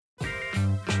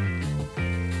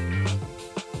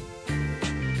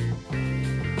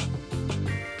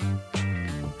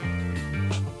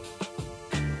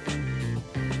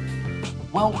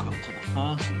Welcome to the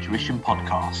First Intuition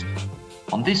podcast.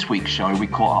 On this week's show, we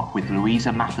caught up with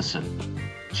Louisa Matheson.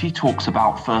 She talks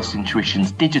about First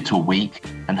Intuition's Digital Week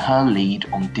and her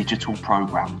lead on digital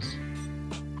programs.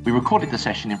 We recorded the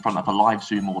session in front of a live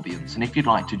Zoom audience, and if you'd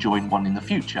like to join one in the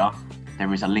future,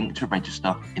 there is a link to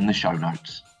register in the show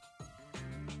notes.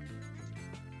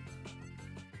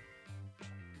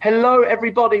 Hello,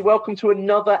 everybody. Welcome to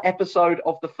another episode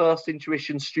of the First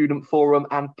Intuition Student Forum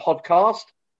and podcast.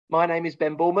 My name is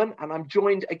Ben Borman, and I'm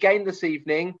joined again this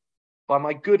evening by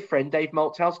my good friend, Dave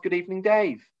Malthouse. Good evening,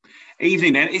 Dave.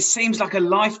 Evening, then. It seems like a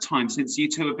lifetime since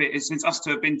since us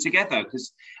two have been together,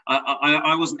 because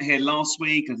I wasn't here last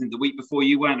week. I think the week before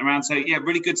you weren't around. So, yeah,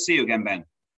 really good to see you again, Ben.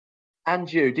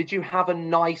 And you, did you have a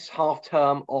nice half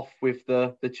term off with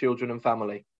the children and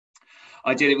family?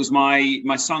 I did. It was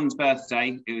my son's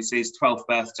birthday. It was his 12th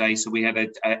birthday. So we had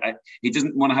he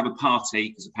doesn't want to have a party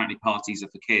because apparently parties are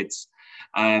for kids.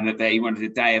 But he wanted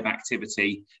a day of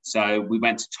activity. So we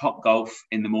went to Topgolf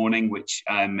in the morning, which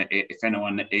if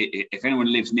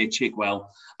anyone lives near Chigwell,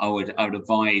 I would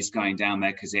advise going down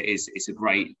there, because it's a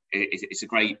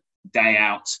great day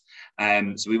out.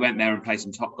 So we went there and played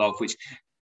some Topgolf, which,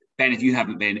 Ben, if you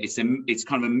haven't been, it's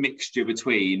kind of a mixture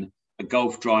between a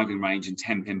golf driving range and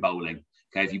 10-pin bowling.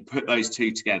 Okay, if you put those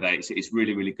two together, it's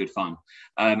really, really good fun.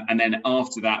 And then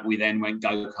after that, we then went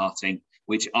go-karting,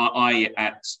 which I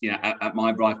at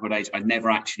my ripe old age, I'd never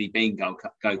actually been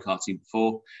go-karting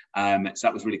before. So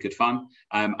that was really good fun.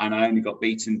 And I only got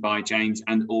beaten by James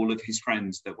and all of his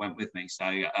friends that went with me. So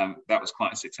that was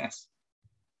quite a success.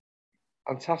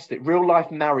 Fantastic. Real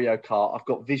life Mario Kart. I've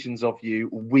got visions of you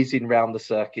whizzing round the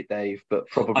circuit, Dave, but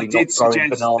probably not throwing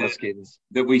banana skins.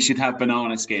 That we should have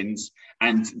banana skins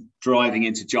and driving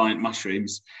into giant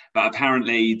mushrooms. But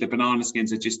apparently the banana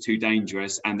skins are just too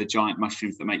dangerous, and the giant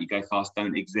mushrooms that make you go fast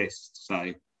don't exist.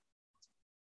 So.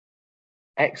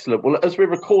 Excellent. Well, as we're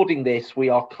recording this, we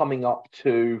are coming up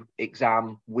to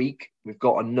exam week. We've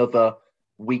got another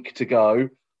week to go.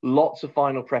 Lots of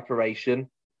final preparation.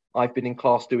 I've been in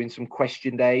class doing some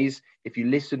question days. If you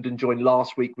listened and joined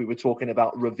last week, we were talking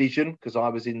about revision, because I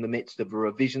was in the midst of a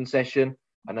revision session.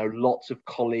 I know lots of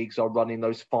colleagues are running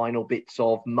those final bits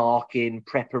of marking,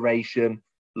 preparation.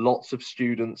 Lots of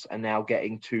students are now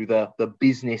getting to the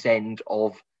business end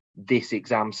of this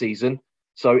exam season.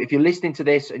 So if you're listening to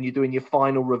this and you're doing your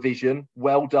final revision,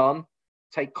 well done.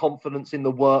 Take confidence in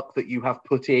the work that you have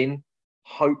put in.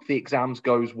 Hope the exams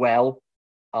goes well.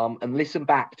 And listen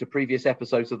back to previous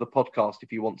episodes of the podcast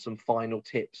if you want some final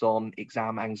tips on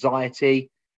exam anxiety,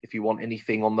 if you want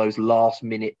anything on those last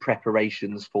minute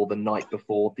preparations for the night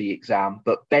before the exam.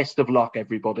 But best of luck,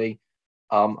 everybody.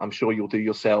 I'm sure you'll do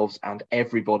yourselves and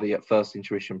everybody at First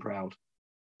Intuition proud.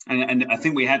 And I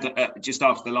think we had, just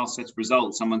after the last set of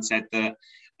results, someone said that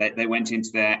they went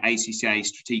into their ACCA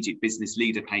Strategic Business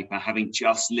Leader paper having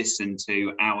just listened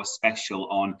to our special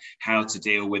on how to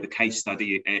deal with a case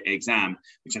study exam,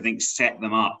 which I think set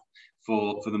them up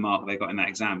for the mark they got in that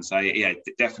exam. So, yeah,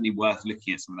 definitely worth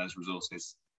looking at some of those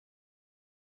resources.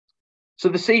 So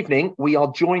this evening, we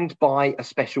are joined by a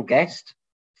special guest.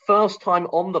 First time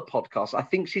on the podcast. I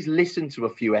think she's listened to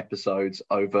a few episodes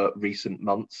over recent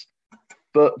months.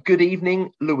 But good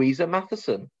evening, Louisa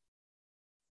Matheson.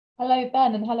 Hello,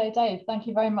 Ben, and hello, Dave. Thank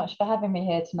you very much for having me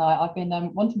here tonight. I've been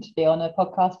wanting to be on a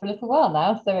podcast for a little while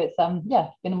now, so it's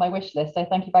been on my wish list. So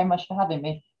thank you very much for having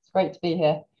me. It's great to be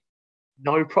here.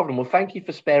 No problem. Well, thank you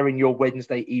for sparing your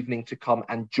Wednesday evening to come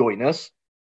and join us.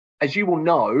 As you will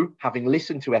know, having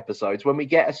listened to episodes, when we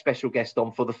get a special guest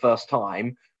on for the first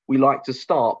time, we like to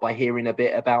start by hearing a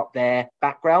bit about their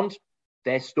background,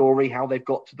 their story, how they've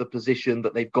got to the position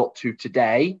that they've got to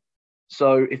today.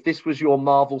 So if this was your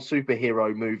Marvel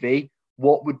superhero movie,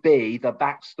 what would be the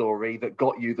backstory that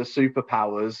got you the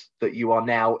superpowers that you are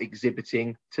now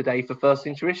exhibiting today for First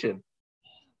Intuition?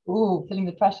 Ooh, feeling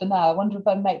the pressure now. I wonder if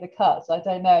I make the cuts. I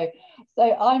don't know.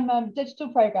 So I'm a digital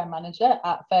program manager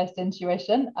at First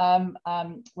Intuition,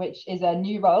 which is a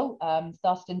new role,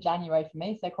 started in January for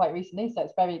me, so quite recently. So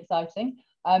it's very exciting.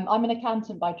 I'm an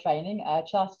accountant by training, a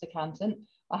chartered accountant.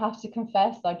 I have to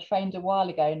confess, I trained a while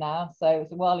ago now. So it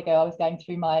was a while ago I was going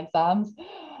through my exams.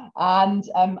 And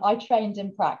I trained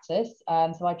in practice.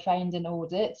 So I trained in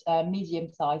audit, a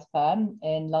medium-sized firm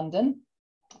in London.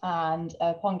 And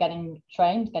upon getting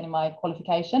my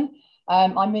qualification,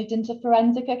 I moved into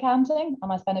forensic accounting,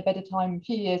 and I spent a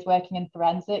few years working in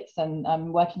forensics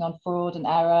and working on fraud and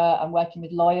error and working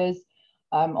with lawyers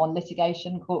on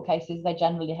litigation, court cases. They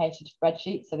generally hated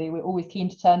spreadsheets, so they were always keen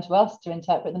to turn to us to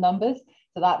interpret the numbers.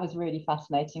 So that was really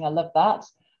fascinating. I loved that.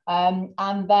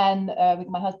 And then with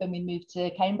my husband, we moved to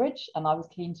Cambridge, and I was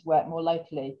keen to work more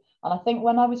locally. And I think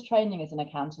when I was training as an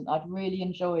accountant, I'd really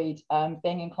enjoyed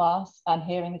being in class and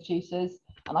hearing the tutors.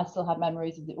 And I still have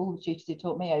memories of all the tutors who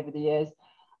taught me over the years.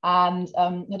 And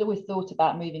had always thought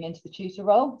about moving into the tutor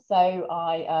role. So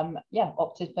I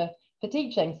opted for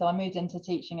teaching. So I moved into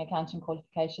teaching accounting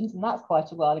qualifications, and that's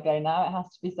quite a while ago now, it has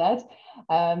to be said.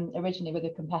 Originally with a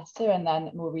competitor, and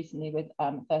then more recently with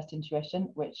First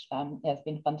Intuition, which has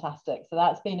been fantastic. So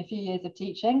that's been a few years of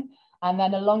teaching. And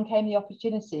then along came the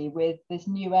opportunity with this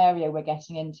new area we're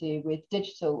getting into with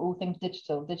digital, all things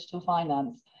digital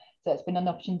finance. So it's been an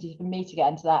opportunity for me to get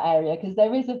into that area, because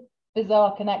there is a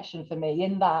bizarre connection for me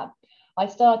in that I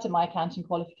started my accounting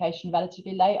qualification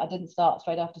relatively late. I didn't start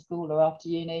straight after school or after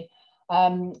uni.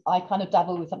 I kind of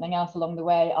dabbled with something else along the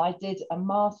way. I did a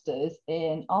master's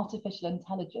in artificial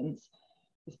intelligence.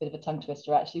 It's a bit of a tongue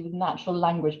twister actually, with natural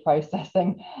language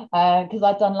processing, because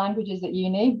I'd done languages at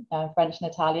uni, French and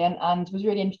Italian, and was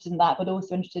really interested in that, but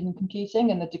also interested in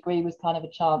computing, and the degree was kind of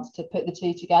a chance to put the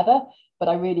two together. But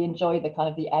I really enjoyed the kind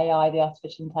of the AI, the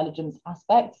artificial intelligence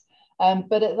aspects.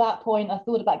 But at that point, I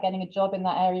thought about getting a job in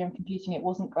that area, and computing, it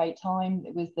wasn't great time.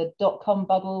 It was the dot-com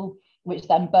bubble, which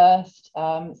then burst.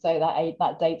 So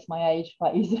that dates my age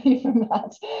quite easily from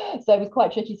that. So it was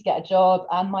quite tricky to get a job.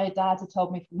 And my dad had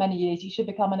told me for many years, you should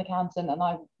become an accountant. And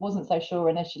I wasn't so sure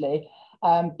initially,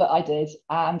 but I did,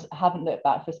 and haven't looked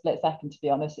back for a split second, to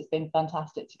be honest. It's been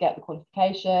fantastic to get the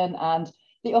qualification and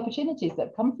the opportunities that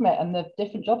have come from it, and the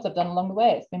different jobs I've done along the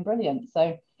way. It's been brilliant. So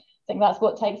I think that's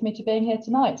what takes me to being here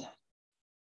tonight.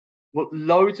 Well,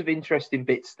 loads of interesting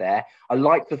bits there. I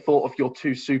like the thought of your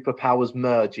two superpowers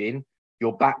merging,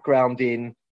 your background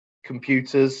in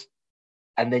computers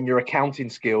and then your accounting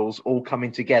skills all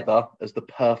coming together as the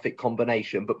perfect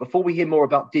combination. But before we hear more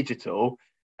about digital,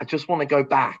 I just want to go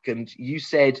back. And you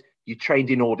said you trained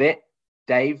in audit.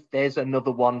 Dave, there's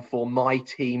another one for my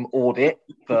team audit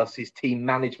versus team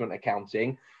management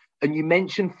accounting. And you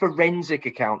mentioned forensic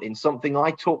accounting, something I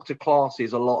talk to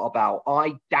classes a lot about.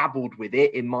 I dabbled with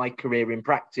it in my career in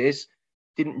practice,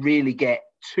 didn't really get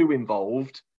too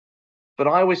involved. But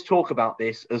I always talk about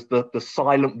this as the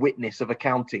silent witness of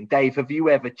accounting. Dave, have you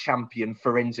ever championed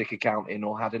forensic accounting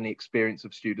or had any experience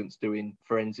of students doing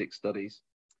forensic studies?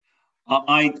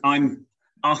 I'm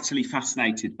utterly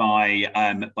fascinated by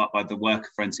the work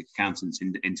of forensic accountants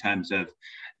in terms of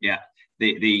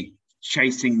the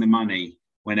chasing the money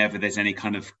whenever there's any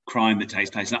kind of crime that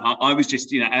takes place. And I was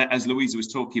just, as Louisa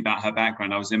was talking about her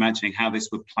background, I was imagining how this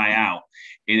would play out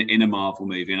in a Marvel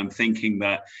movie. And I'm thinking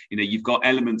that, you've got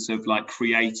elements of like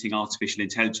creating artificial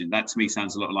intelligence. That to me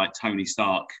sounds a lot like Tony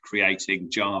Stark creating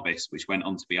Jarvis, which went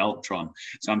on to be Ultron.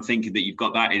 So I'm thinking that you've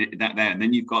got that there. And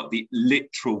then you've got the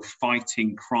literal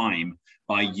fighting crime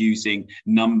by using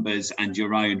numbers and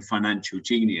your own financial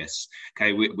genius,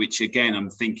 okay, which again, I'm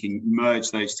thinking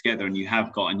merge those together and you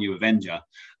have got a new Avenger.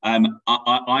 I'm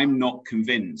not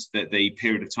convinced that the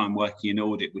period of time working in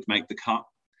audit would make the cut.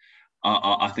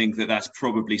 I think that that's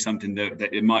probably something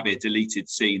that it might be a deleted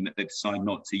scene that they decide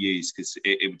not to use, because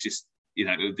it would just,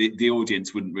 the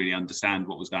audience wouldn't really understand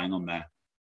what was going on there.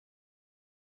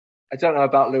 I don't know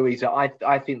about Louisa.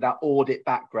 I think that audit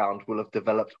background will have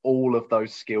developed all of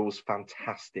those skills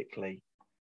fantastically.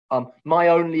 My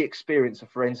only experience of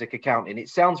forensic accounting, it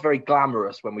sounds very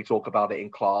glamorous when we talk about it in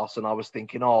class. And I was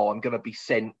thinking, I'm going to be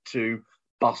sent to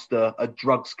bust a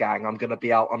drugs gang. I'm going to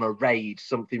be out on a raid,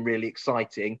 something really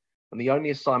exciting. And the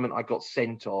only assignment I got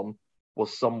sent on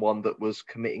was someone that was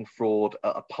committing fraud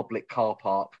at a public car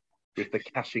park with the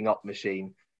cashing up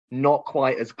machine. Not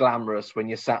quite as glamorous when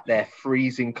you're sat there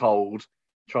freezing cold,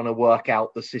 trying to work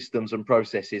out the systems and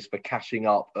processes for cashing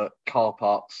up at car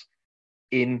parks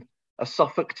in a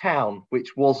Suffolk town,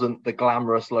 which wasn't the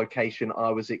glamorous location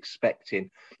I was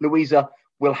expecting. Louisa,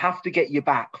 we'll have to get you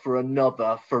back for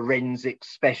another forensic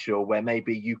special where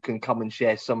maybe you can come and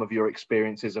share some of your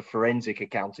experiences of forensic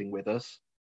accounting with us.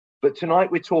 But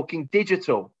tonight we're talking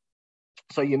digital.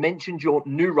 So you mentioned your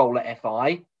new role at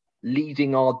FI,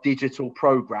 leading our digital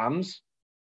programs.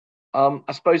 I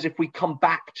suppose if we come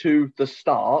back to the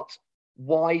start,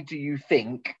 why do you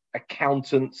think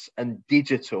accountants and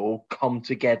digital come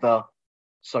together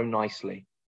so nicely?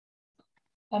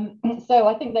 So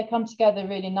I think they come together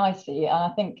really nicely, and I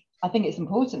think it's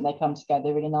important they come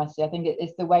together really nicely. I think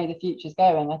it's the way the future's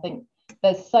going. I think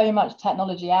there's so much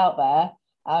technology out there.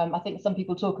 I think some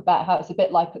people talk about how it's a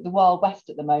bit like the Wild West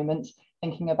at the moment,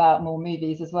 thinking about more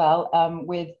movies as well,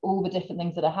 with all the different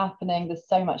things that are happening. There's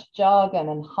so much jargon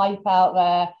and hype out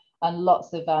there, and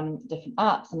lots of different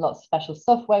apps and lots of special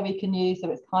software we can use.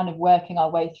 So it's kind of working our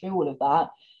way through all of that.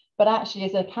 But actually,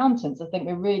 as accountants, I think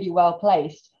we're really well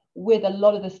placed with a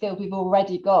lot of the skills we've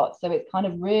already got. So it's kind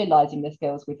of realizing the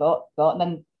skills we've got and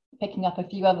then picking up a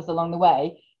few others along the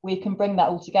way, we can bring that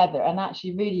all together and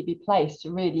actually really be placed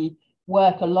to really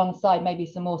work alongside maybe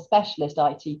some more specialist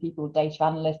IT people, data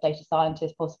analysts, data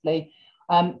scientists, possibly.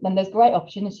 And there's great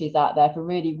opportunities out there for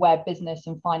really where business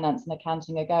and finance and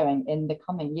accounting are going in the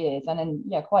coming years. And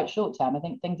in quite short term, I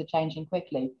think things are changing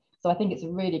quickly. So I think it's a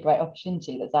really great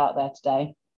opportunity that's out there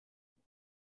today.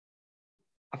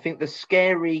 I think the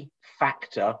scary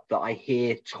factor that I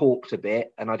hear talked a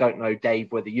bit, and I don't know,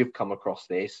 Dave, whether you've come across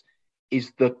this,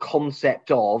 is the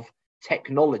concept of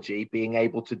technology being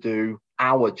able to do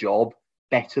our job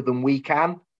better than we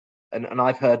can. And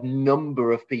I've heard a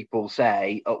number of people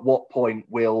say, at what point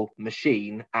will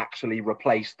machine actually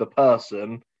replace the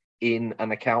person in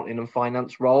an accounting and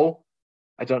finance role?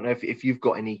 I don't know if you've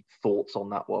got any thoughts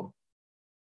on that one.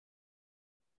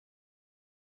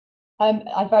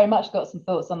 I very much got some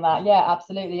thoughts on that. Yeah,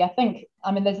 absolutely.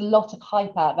 I mean, there's a lot of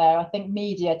hype out there. I think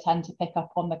media tend to pick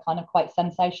up on the kind of quite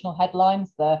sensational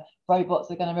headlines. The robots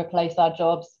are going to replace our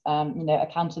jobs.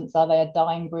 Accountants, are they a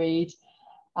dying breed?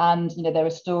 And, there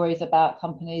are stories about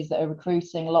companies that are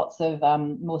recruiting lots of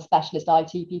more specialist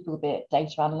IT people, be it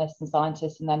data analysts and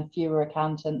scientists, and then fewer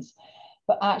accountants.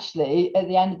 But actually, at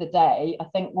the end of the day, I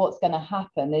think what's going to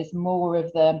happen is more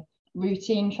of the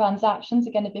routine transactions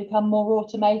are going to become more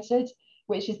automated,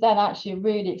 which is then actually a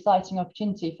really exciting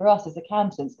opportunity for us as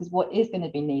accountants, because what is going to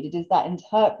be needed is that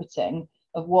interpreting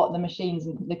of what the machines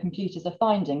and the computers are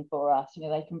finding for us.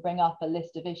 They can bring up a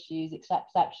list of issues,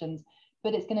 exceptions,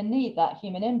 but it's going to need that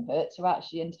human input to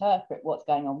actually interpret what's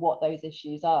going on, what those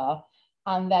issues are,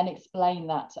 and then explain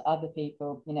that to other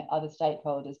people, other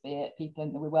stakeholders, be it people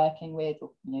that we're working with,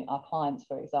 or our clients,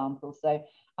 for example. So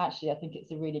actually, I think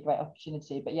it's a really great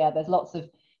opportunity. But yeah, there's lots of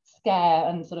scare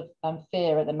and sort of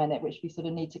fear at the minute, which we sort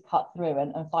of need to cut through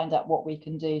and find out what we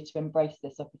can do to embrace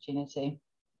this opportunity.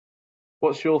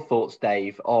 What's your thoughts,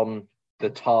 Dave, on the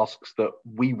tasks that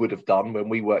we would have done when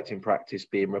we worked in practice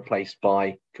being replaced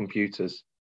by computers?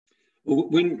 Well,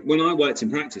 when I worked in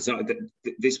practice,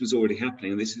 this was already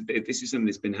happening, and this is something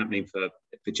that's been happening for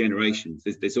generations.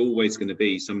 There's always going to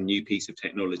be some new piece of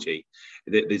technology.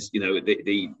 There's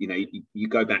you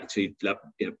go back to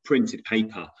printed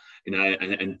paper,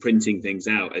 and printing things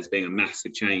out as being a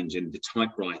massive change, and the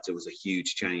typewriter was a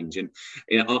huge change. And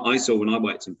I saw when I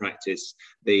worked in practice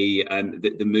the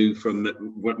move from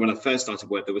when I first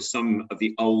started work, there were some of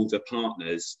the older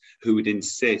partners who would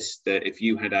insist that if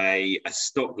you had a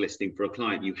stock listing for a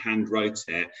client, you hand wrote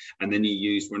it, and then you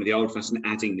used one of the old-fashioned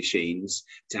adding machines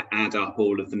to add up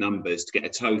all of the numbers to get a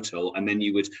total, and then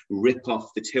you would rip off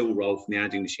the till roll from the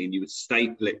adding machine, you would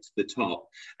staple it to the top,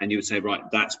 and you would say, right,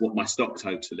 that's what my stock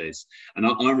total is. And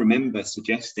I remember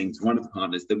suggesting to one of the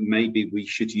partners that maybe we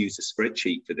should use a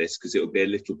spreadsheet for this because it would be a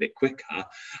little bit quicker,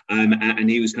 and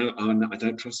he was going, oh no, I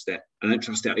don't trust it. I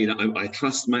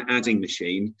trust my adding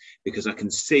machine because I can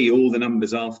see all the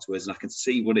numbers afterwards and I can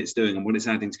see what it's doing and what it's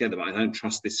adding together. But I don't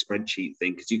trust this spreadsheet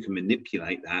thing because you can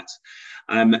manipulate that.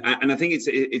 And I think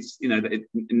it's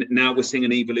now we're seeing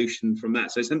an evolution from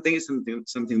that. So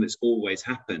something that's always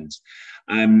happened.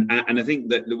 And I think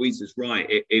that Louise is right.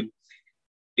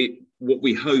 What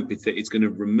we hope is that it's going to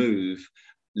remove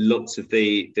lots of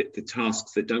the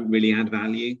tasks that don't really add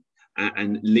value,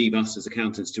 and leave us as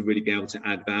accountants to really be able to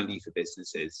add value for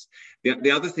businesses.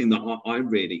 The other thing that I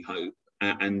really hope,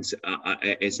 and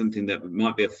is something that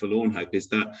might be a forlorn hope, is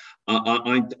that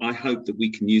I hope that we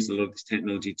can use a lot of this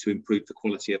technology to improve the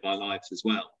quality of our lives as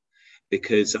well.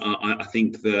 Because I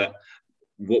think that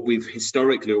what we've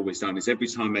historically always done is every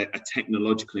time a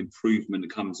technological improvement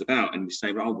comes about and we say,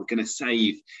 oh, we're going to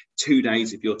save 2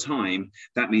 days of your time,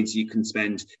 that means you can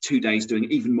spend 2 days doing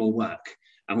even more work.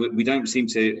 And we don't seem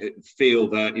to feel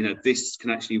that, this can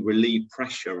actually relieve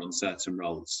pressure on certain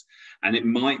roles. And it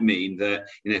might mean that,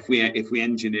 if we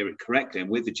engineer it correctly, and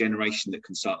we're the generation that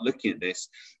can start looking at this,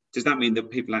 does that mean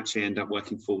that people actually end up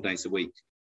working 4 days a week?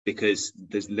 Because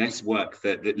there's less work,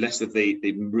 less of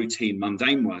the routine,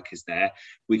 mundane work is there.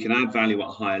 We can add value at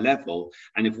a higher level.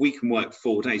 And if we can work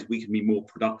 4 days, we can be more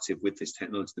productive with this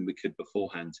technology than we could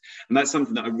beforehand. And that's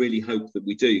something that I really hope that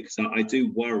we do, because I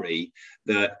do worry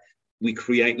that we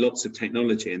create lots of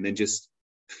technology and then just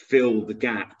fill the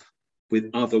gap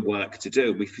with other work to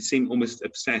do. We seem almost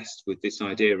obsessed with this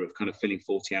idea of kind of filling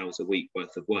 40 hours a week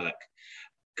worth of work,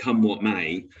 come what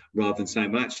may, rather than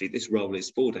saying, well, actually, this role is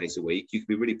 4 days a week. You can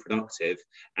be really productive.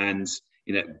 And,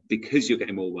 because you're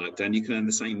getting more work done, you can earn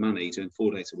the same money doing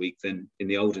 4 days a week than in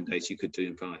the olden days you could do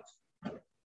in 5.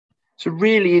 It's a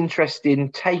really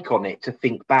interesting take on it to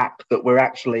think back that we're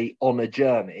actually on a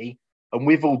journey. And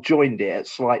we've all joined it at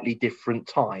slightly different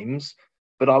times.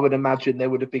 But I would imagine there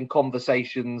would have been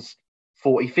conversations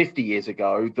 40, 50 years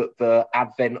ago that the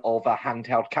advent of a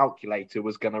handheld calculator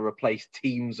was going to replace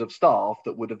teams of staff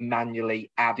that would have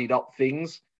manually added up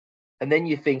things. And then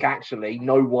you think, actually,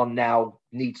 no one now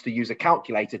needs to use a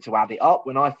calculator to add it up.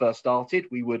 When I first started,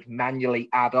 we would manually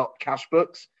add up cash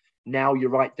books. Now,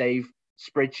 you're right, Dave,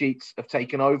 spreadsheets have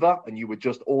taken over and you would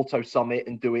just auto sum it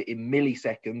and do it in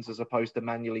milliseconds as opposed to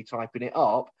manually typing it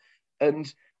up.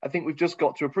 And I think we've just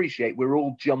got to appreciate we're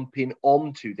all jumping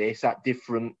onto this at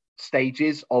different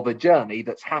stages of a journey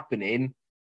that's happening.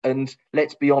 And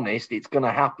let's be honest, it's going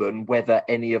to happen whether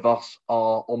any of us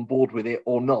are on board with it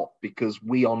or not, because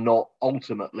we are not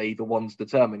ultimately the ones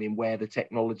determining where the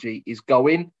technology is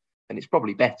going. And it's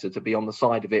probably better to be on the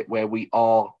side of it where we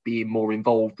are being more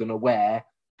involved and aware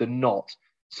than not.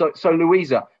 So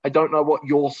Louisa, I don't know what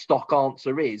your stock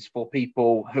answer is for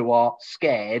people who are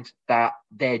scared that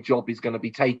their job is going to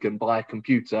be taken by a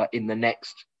computer in the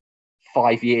next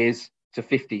 5 years to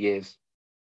 50 years.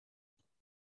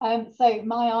 So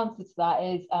my answer to that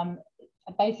is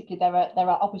basically there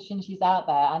are opportunities out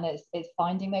there, and it's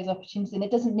finding those opportunities. And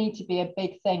it doesn't need to be a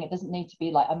big thing. It doesn't need to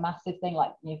be like a massive thing,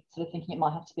 like you're sort of thinking it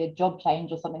might have to be a job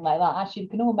change or something like that. Actually, we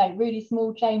can all make really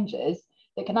small changes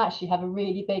that can actually have a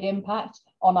really big impact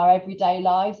on our everyday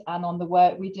lives and on the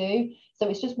work we do. So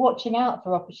it's just watching out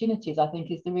for opportunities, I think,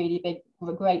 is the really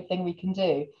great thing we can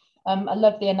do. I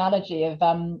love the analogy of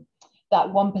that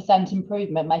 1%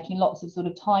 improvement, making lots of sort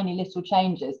of tiny little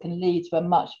changes can lead to a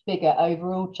much bigger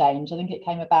overall change. I think it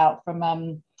came about from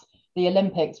the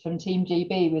Olympics, from Team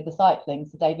GB with the cycling.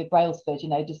 So David Brailsford,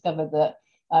 discovered that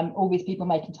all these people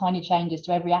making tiny changes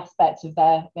to every aspect of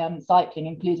their cycling,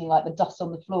 including like the dust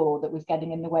on the floor that was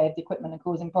getting in the way of the equipment and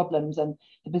causing problems, and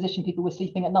the position people were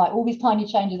sleeping at night. All these tiny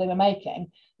changes they were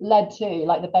making led to,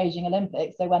 like the Beijing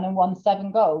Olympics, they went and won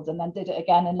 7 golds and then did it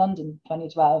again in London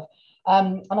 2012.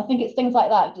 And I think it's things like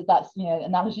that, that's,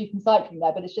 analogy from cycling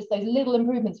there, but it's just those little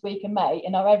improvements we can make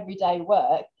in our everyday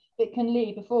work that can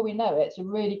lead, before we know it, to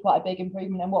really quite a big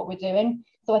improvement in what we're doing.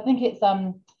 So I think it's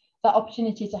that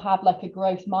opportunity to have like a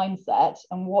growth mindset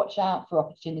and watch out for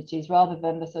opportunities rather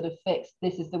than the sort of fixed,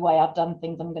 this is the way I've done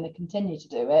things, I'm going to continue to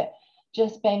do it.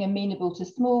 Just being amenable to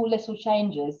small little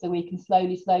changes so we can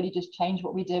slowly just change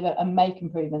what we do and make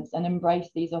improvements and embrace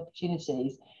these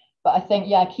opportunities. But I think,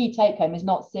 key take home is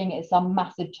not seeing it as some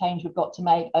massive change we've got to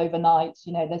make overnight.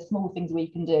 There's small things we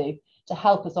can do to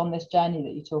help us on this journey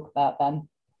that you talk about, Ben.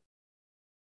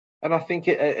 And I think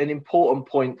an important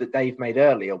point that Dave made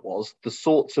earlier was the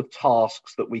sorts of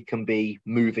tasks that we can be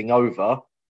moving over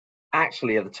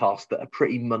actually are the tasks that are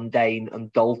pretty mundane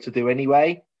and dull to do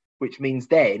anyway, which means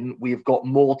then we've got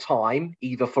more time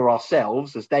either for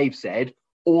ourselves, as Dave said,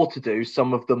 or to do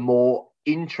some of the more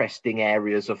interesting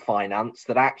areas of finance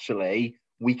that actually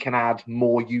we can add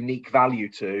more unique value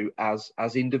to as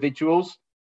individuals.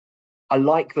 I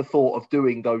like the thought of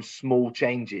doing those small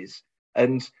changes.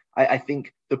 And I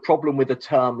think the problem with a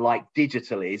term like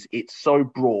digital is it's so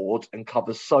broad and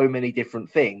covers so many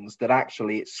different things that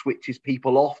actually it switches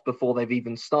people off before they've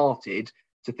even started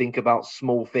to think about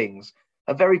small things.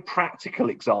 A very practical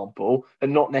example,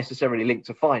 and not necessarily linked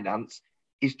to finance,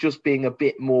 is just being a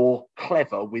bit more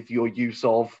clever with your use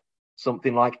of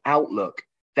something like Outlook.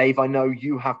 Dave, I know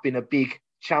you have been a big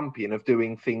champion of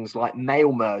doing things like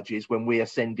mail merges when we are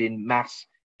sending mass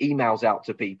emails out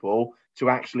to people, to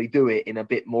actually do it in a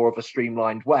bit more of a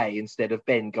streamlined way instead of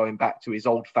Ben going back to his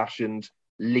old-fashioned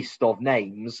list of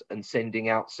names and sending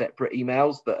out separate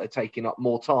emails that are taking up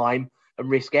more time and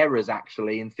risk errors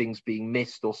actually and things being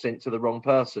missed or sent to the wrong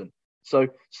person. So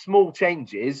small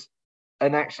changes,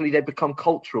 and actually they become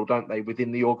cultural, don't they,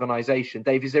 within the organisation.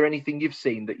 Dave, is there anything you've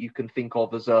seen that you can think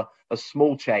of as a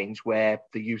small change where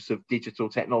the use of digital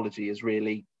technology has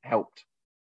really helped?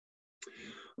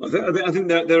 I think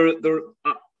that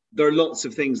there are lots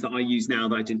of things that I use now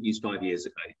that I didn't use 5 years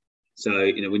ago. So,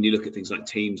 when you look at things like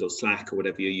Teams or Slack or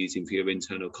whatever you're using for your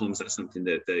internal comms, that's something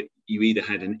that you either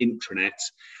had an intranet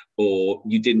or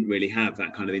you didn't really have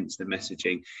that kind of instant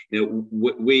messaging.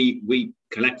 We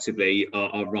collectively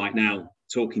are right now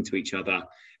talking to each other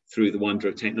through the wonder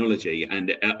of technology.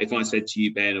 And if I said to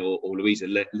you, Ben or Louisa,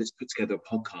 let's put together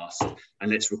a podcast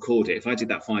and let's record it. If I did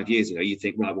that 5 years ago, you'd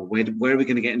think, right, well, where are we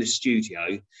going to get in a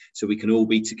studio so we can all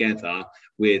be together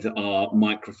with our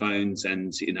microphones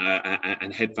and,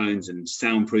 and headphones and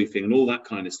soundproofing and all that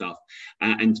kind of stuff.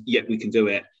 And yet we can do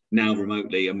it now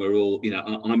remotely, and we're all,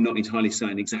 I'm not entirely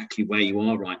certain exactly where you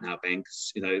are right now, Ben,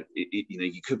 because,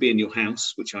 you could be in your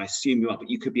house, which I assume you are, but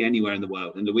you could be anywhere in the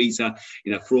world. And Louisa,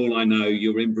 for all I know,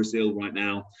 you're in Brazil right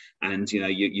now, and,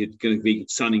 you're going to be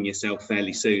sunning yourself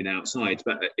fairly soon outside.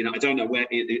 But, I don't know where,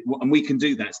 and we can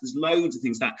do that. So there's loads of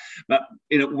things but,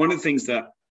 one of the things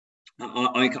that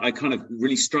I kind of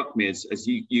really struck me as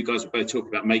you guys were both talking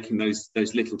about making those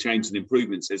little changes and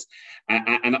improvements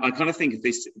and I kind of think of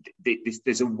this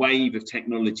there's a wave of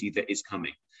technology that is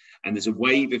coming. And there's a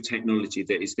wave of technology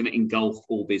that is going to engulf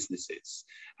all businesses.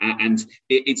 And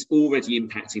it's already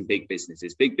impacting big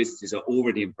businesses. Big businesses are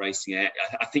already embracing it.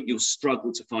 I think you'll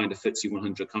struggle to find a FTSE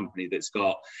 100 company that's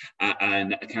got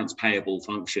an accounts payable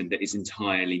function that is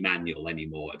entirely manual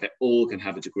anymore. They're all going to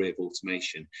have a degree of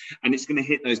automation. And it's going to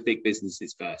hit those big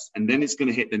businesses first. And then it's going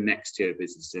to hit the next tier of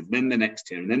businesses, and then the next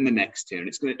tier, and then the next tier.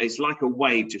 And it's like a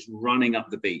wave just running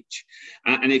up the beach.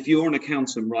 And if you're an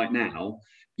accountant right now,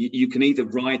 you can either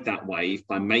ride that wave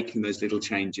by making those little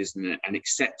changes and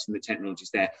accepting the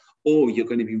technologies there, or you're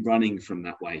going to be running from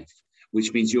that wave,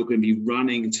 which means you're going to be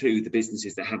running to the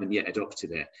businesses that haven't yet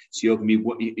adopted it. So you're going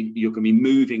to be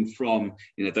moving from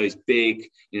those big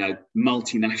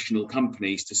multinational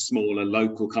companies to smaller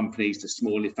local companies to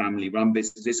smaller family-run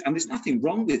businesses. And there's nothing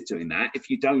wrong with doing that if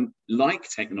you don't like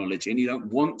technology and you don't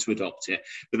want to adopt it.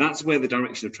 But that's where the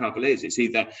direction of travel is. It's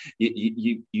either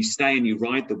you stay and you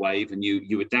ride the wave and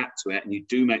you adapt to it and you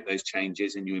do make those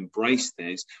changes and you embrace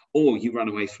those, or you run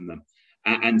away from them.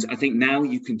 And I think now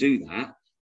you can do that.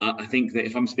 I think that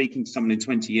if I'm speaking to someone in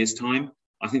 20 years' time,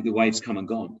 I think the wave's come and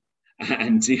gone.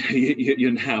 And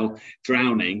you're now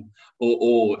drowning,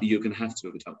 or you're going to have to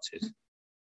have adopted.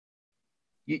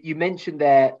 You mentioned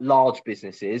their large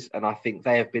businesses, and I think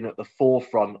they have been at the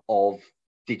forefront of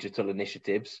digital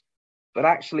initiatives. But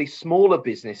actually, smaller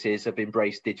businesses have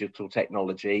embraced digital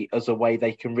technology as a way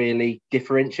they can really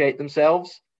differentiate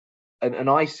themselves. And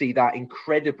I see that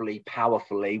incredibly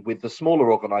powerfully with the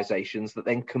smaller organizations that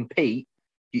then compete.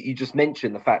 You just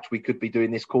mentioned the fact we could be doing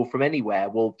this call from anywhere.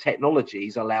 Well,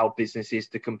 technologies allow businesses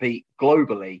to compete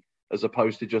globally as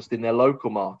opposed to just in their local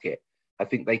market. I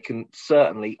think they can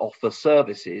certainly offer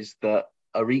services that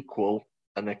are equal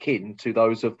and akin to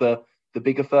those of the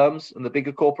bigger firms and the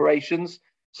bigger corporations.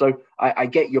 So I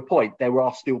get your point. There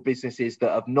are still businesses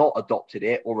that have not adopted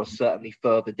it or are certainly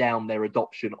further down their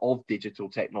adoption of digital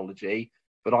technology.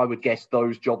 But I would guess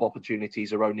those job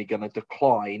opportunities are only going to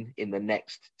decline in the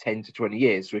next 10 to 20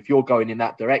 years. So if you're going in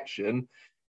that direction,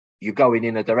 you're going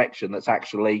in a direction that's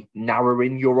actually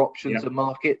narrowing your options and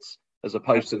markets as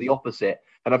opposed to the opposite.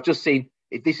 And I've just seen,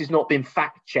 if this has not been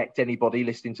fact checked, anybody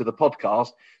listening to the podcast,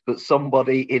 but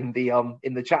somebody in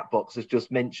the chat box has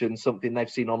just mentioned something they've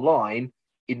seen online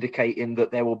indicating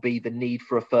that there will be the need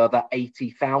for a further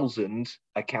 80,000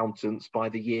 accountants by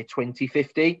the year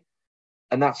 2050.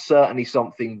 And that's certainly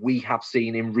something we have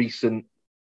seen in recent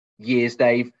years,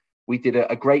 Dave. We did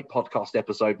a great podcast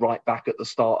episode right back at the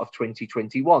start of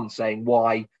 2021 saying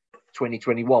why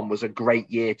 2021 was a great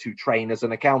year to train as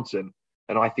an accountant.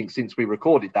 And I think since we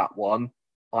recorded that one,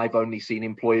 I've only seen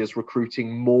employers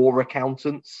recruiting more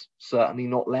accountants, certainly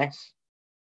not less.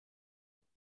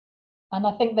 And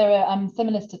I think there are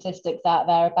similar statistics out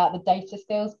there about the data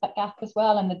skills gap as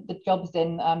well, and the jobs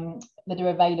in that are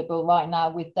available right now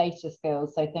with data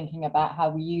skills. So thinking about how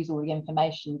we use all the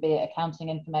information, be it accounting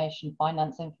information,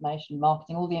 finance information,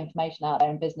 marketing, all the information out there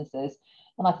in businesses.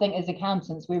 And I think as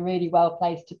accountants, we're really well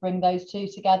placed to bring those two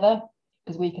together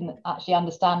because we can actually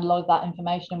understand a lot of that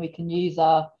information and we can use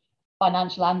our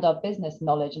financial and our business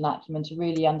knowledge and acumen to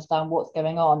really understand what's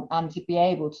going on and to be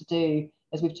able to do,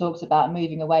 as we've talked about,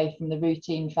 moving away from the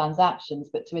routine transactions,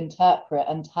 but to interpret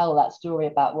and tell that story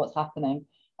about what's happening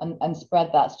and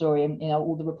spread that story and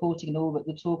all the reporting and all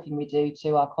the talking we do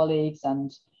to our colleagues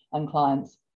and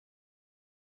clients.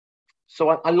 So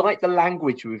I like the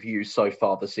language we've used so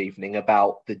far this evening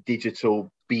about the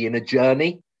digital being a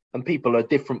journey, and people are at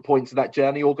different points of that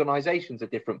journey, organizations are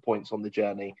different points on the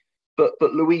journey. But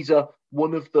Louisa,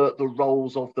 one of the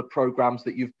roles of the programs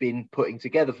that you've been putting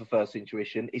together for First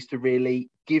Intuition is to really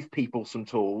give people some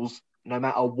tools, no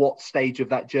matter what stage of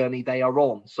that journey they are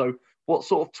on. So what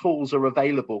sort of tools are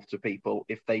available to people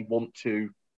if they want to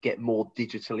get more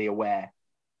digitally aware?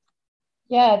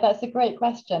 Yeah, that's a great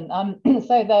question.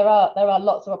 So there are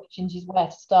lots of opportunities where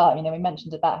to start. We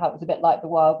mentioned about how it was a bit like the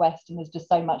Wild West and there's just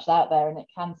so much out there and it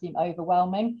can seem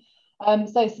overwhelming.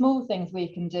 So small things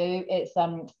we can do, it's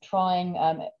trying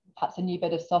perhaps a new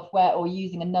bit of software or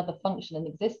using another function in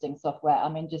existing software. I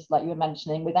mean, just like you were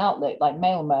mentioning with Outlook, like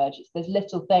mail merge, there's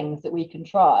little things that we can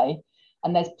try.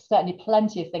 And there's certainly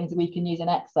plenty of things that we can use in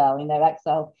Excel.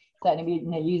 Excel, certainly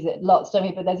we use it lots, don't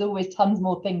we? But there's always tons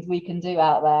more things we can do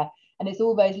out there. And it's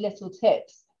all those little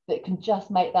tips that can just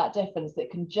make that difference,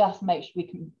 that can just make sure we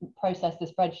can process the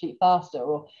spreadsheet faster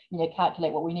or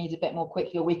calculate what we need a bit more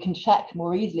quickly, or we can check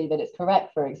more easily that it's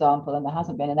correct, for example, and there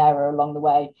hasn't been an error along the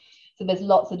way. So there's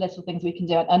lots of little things we can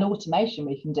do, and automation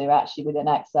we can do actually within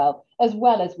Excel, as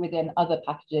well as within other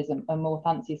packages and more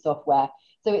fancy software.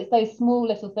 So it's those small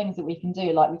little things that we can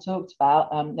do, like we talked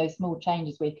about, those small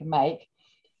changes we can make,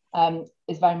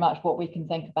 is very much what we can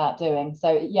think about doing.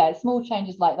 So yeah, small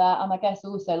changes like that. And I guess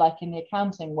also like in the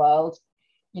accounting world,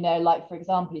 you know, like for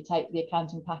example, you take the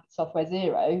accounting package software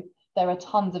Xero, there are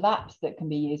tons of apps that can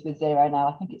be used with Xero now.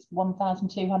 I think it's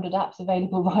 1,200 apps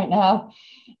available right now.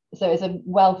 So it's a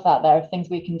wealth out there of things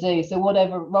we can do. So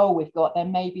whatever role we've got, there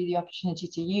may be the opportunity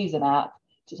to use an app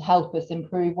to help us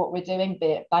improve what we're doing, be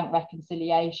it bank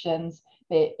reconciliations,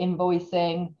 be it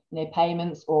invoicing, you know,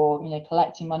 payments, or, you know,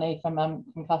 collecting money from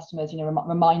customers, you know,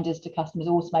 reminders to customers,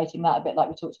 automating that a bit like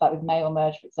we talked about with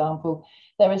Mailmerge, for example.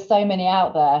 There are so many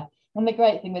out there. And the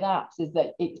great thing with apps is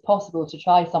that it's possible to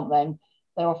try something.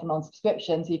 They're often on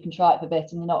subscription, so you can try it for a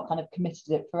bit and you're not kind of committed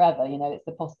to it forever. You know, it's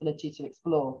the possibility to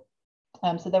explore.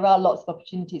 So there are lots of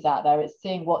opportunities out there. It's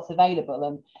seeing what's available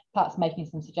and perhaps making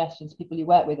some suggestions to people you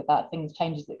work with about things,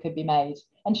 changes that could be made,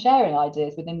 and sharing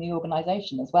ideas within the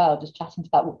organisation as well. Just chatting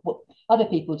about what other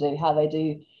people do, how they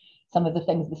do some of the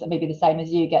things that maybe the same as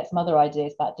you, get some other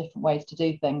ideas about different ways to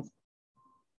do things.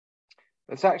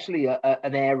 It's actually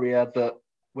an area that,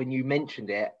 when you mentioned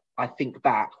it, I think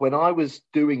back when I was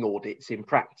doing audits in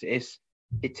practice,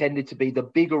 it tended to be the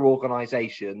bigger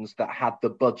organizations that had the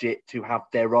budget to have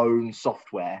their own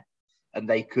software, and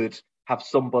they could have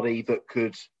somebody that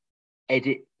could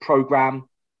edit, program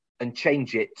and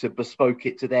change it to bespoke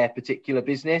it to their particular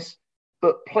business.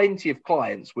 But plenty of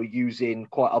clients were using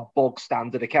quite a bog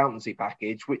standard accountancy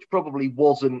package, which probably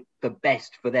wasn't the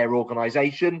best for their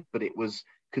organization, but it was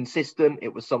consistent.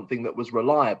 It was something that was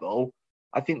reliable.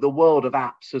 I think the world of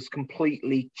apps has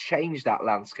completely changed that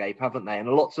landscape, haven't they? And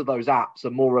lots of those apps are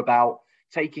more about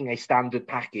taking a standard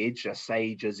package, a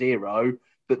Sage, a Xero,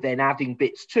 but then adding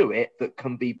bits to it that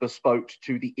can be bespoke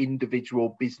to the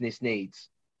individual business needs.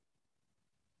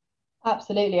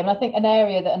 Absolutely. And I think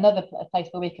another place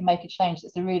where we can make a change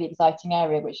that's a really exciting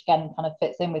area, which again kind of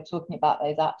fits in with talking about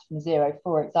those apps from Xero,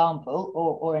 for example,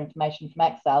 or information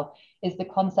from Excel, is the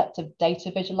concept of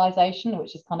data visualization,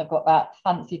 which has kind of got that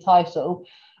fancy title.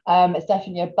 It's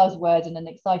definitely a buzzword and an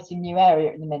exciting new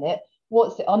area at the minute.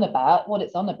 What's it on about? What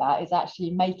it's on about is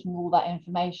actually making all that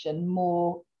information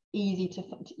more easy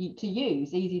to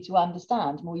use, easy to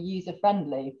understand, more user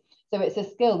friendly. So it's a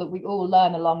skill that we all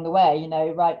learn along the way, you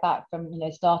know, right back from, you know,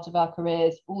 start of our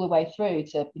careers all the way through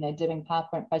to, you know, doing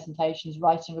PowerPoint presentations,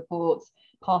 writing reports,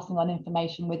 passing on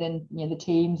information within, you know, the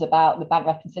teams about the bank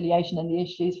reconciliation and the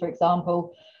issues, for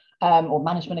example, or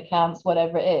management accounts,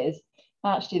 whatever it is.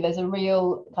 Actually, there's a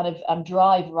real kind of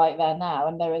drive right there now,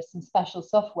 and there is some special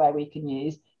software we can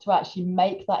use to actually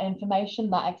make that information,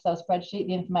 that Excel spreadsheet,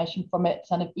 the information from it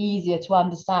kind of easier to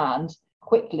understand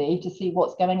quickly, to see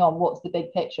what's going on, what's the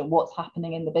big picture, what's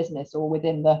happening in the business or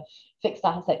within the fixed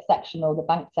asset section or the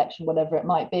bank section, whatever it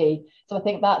might be. So I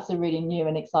think that's a really new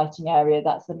and exciting area.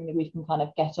 That's something that we can kind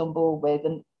of get on board with,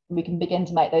 and we can begin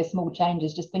to make those small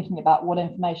changes, just thinking about what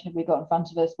information have we got in front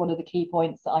of us, what are the key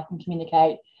points that I can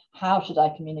communicate, how should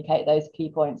I communicate those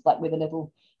key points, like with a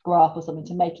little graph or something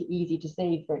to make it easy to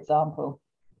see, for example.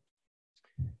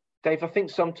 Dave, I think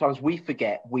sometimes we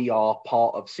forget we are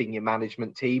part of senior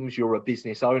management teams. You're a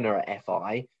business owner at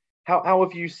FI. How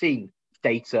have you seen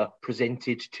data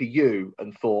presented to you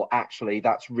and thought, actually,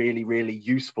 that's really, really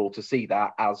useful to see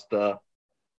that as the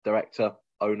director,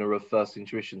 owner of First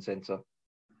Intuition Centre?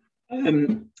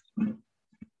 To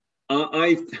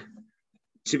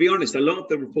be honest, a lot of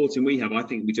the reporting we have, I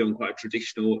think we do in quite a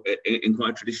traditional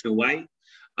way.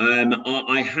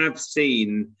 I have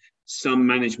seen some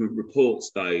management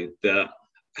reports, though, that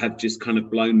have just kind of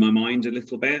blown my mind a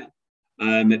little bit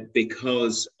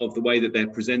because of the way that they're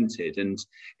presented. And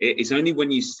it's only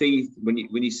when you see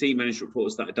management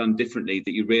reports that are done differently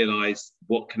that you realise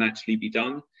what can actually be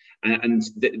done. And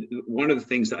one of the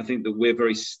things that I think that we're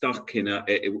very stuck in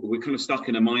we're kind of stuck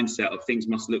in a mindset of things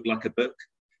must look like a book.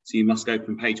 So you must go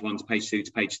from page 1 to page 2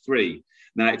 to page 3.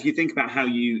 Now, if you think about how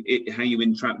you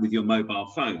interact with your mobile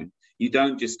phone, you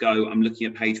don't just go, I'm looking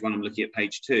at page 1, I'm looking at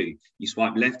page 2. You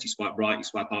swipe left, you swipe right, you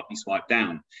swipe up, you swipe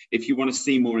down. If you want to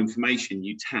see more information,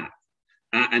 you tap.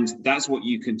 And that's what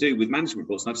you can do with management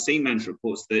reports. And I've seen management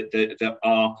reports that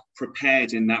are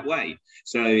prepared in that way.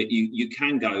 So you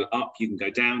can go up, you can go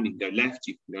down, you can go left,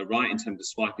 you can go right in terms of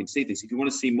swiping to see things. If you want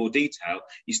to see more detail,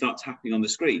 you start tapping on the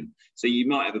screen. So you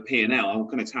might have a P&L. I'm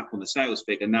going to tap on the sales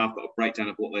figure. Now I've got a breakdown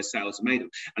of what those sales are made of.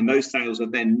 And those sales are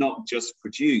then not just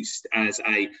produced as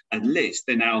a list,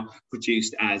 they're now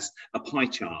produced as a pie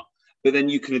chart. But then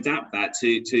you can adapt that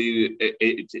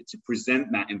to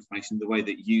present that information the way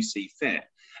that you see fit.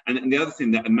 And the other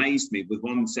thing that amazed me with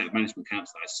one set of management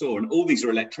accounts that I saw, and all these are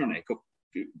electronic,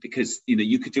 because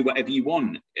you could do whatever you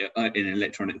want in an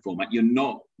electronic format. You're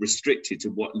not restricted to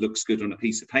what looks good on a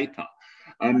piece of paper.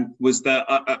 Was that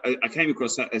I came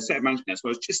across a set of management accounts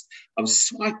where I was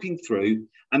swiping through,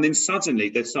 and then suddenly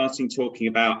they're starting talking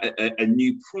about a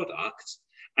new product,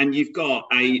 and you've got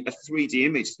a 3D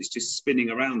image that's just spinning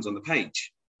around on the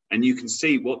page, and you can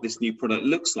see what this new product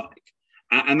looks like.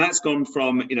 And that's gone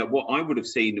from, what I would have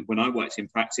seen when I worked in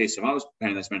practice, if I was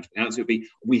preparing those management accounts, it would be,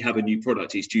 we have a new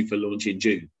product, it's due for launch in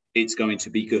June. It's going to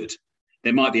be good.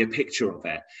 There might be a picture of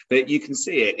it, but you can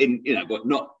see it in, but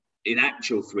not in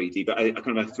actual 3D, but a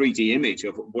kind of a 3D image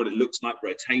of what it looks like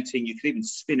rotating. You can even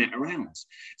spin it around. So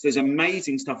there's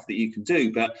amazing stuff that you can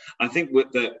do. But I think with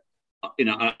the,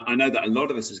 I know that a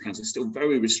lot of us as accountants are still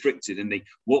very restricted in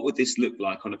what would this look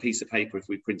like on a piece of paper if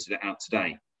we printed it out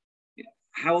today?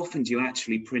 How often do you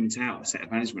actually print out a set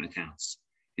of management accounts?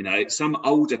 Some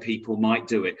older people might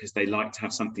do it because they like to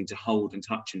have something to hold and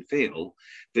touch and feel,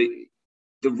 but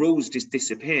the rules just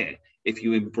disappear if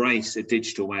you embrace a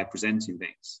digital way of presenting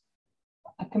things.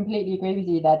 I completely agree with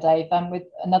you there, Dave. And with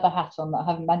another hat on that I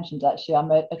haven't mentioned, actually,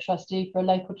 I'm a trustee for a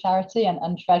local charity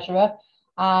and treasurer.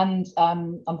 And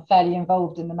I'm fairly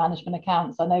involved in the management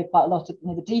accounts. I know quite a lot of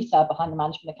the detail behind the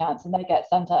management accounts, and they get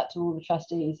sent out to all the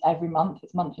trustees every month.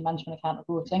 It's monthly management account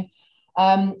reporting.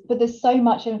 But there's so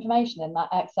much information in that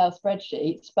Excel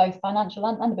spreadsheet, both financial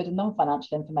and a bit of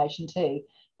non-financial information too.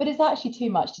 But it's actually too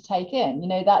much to take in.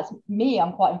 That's me,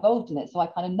 I'm quite involved in it, so I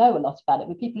kind of know a lot about it.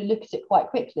 But people who look at it quite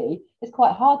quickly, it's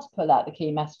quite hard to pull out the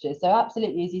key messages. So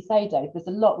absolutely, as you say, Dave, there's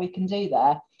a lot we can do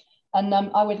there. And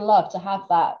I would love to have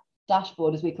that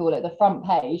dashboard, as we call it, the front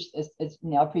page. As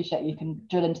I appreciate you can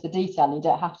drill into the detail and you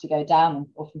don't have to go down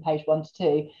or from page 1 to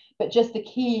 2, but just the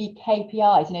key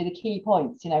KPIs, the key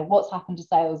points, what's happened to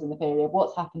sales in the period,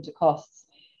 what's happened to costs,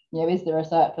 is there a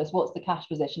surplus, what's the cash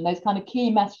position, those kind of key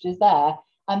messages there.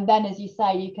 And then, as you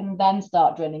say, you can then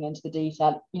start drilling into the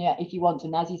detail, if you want to.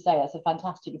 And as you say, that's a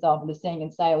fantastic example of seeing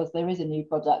in sales there is a new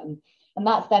product, and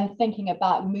that's then thinking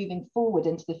about moving forward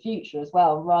into the future as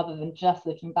well, rather than just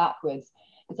looking backwards.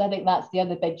 Because I think that's the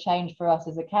other big change for us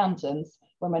as accountants,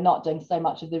 when we're not doing so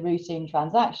much of the routine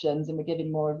transactions and we're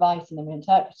giving more advice and then we're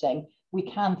interpreting, we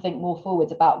can think more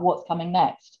forwards about what's coming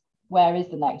next. Where is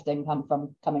the next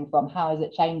income coming from? How is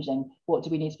it changing? What do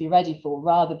we need to be ready for?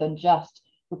 Rather than just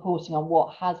reporting on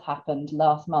what has happened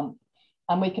last month.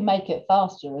 And we can make it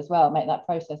faster as well, make that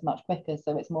process much quicker,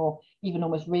 so it's more even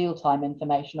almost real-time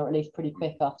information, or at least pretty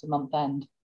quick after month end.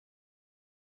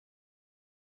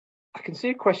 I can see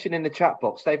a question in the chat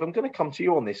box. Dave, I'm going to come to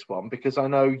you on this one because I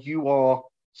know you are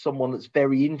someone that's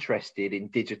very interested in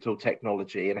digital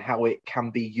technology and how it can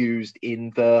be used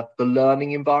in the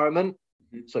learning environment.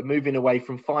 Mm-hmm. So moving away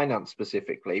from finance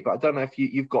specifically, but I don't know if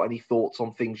you've got any thoughts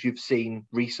on things you've seen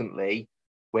recently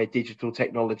where digital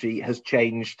technology has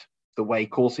changed the way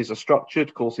courses are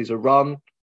structured, courses are run.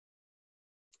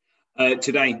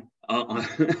 Today,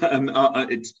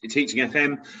 teaching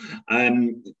FM,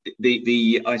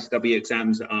 the ICW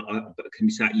exams can be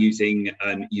sat using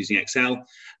Excel,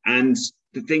 and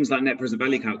the things like net present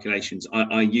value calculations.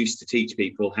 I used to teach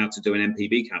people how to do an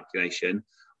NPV calculation.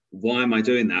 Why am I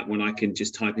doing that when I can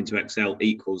just type into Excel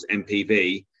equals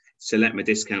NPV, select my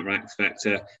discount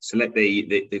factor, select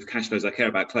the cash flows I care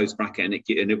about, close bracket,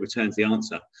 and it returns the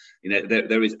answer.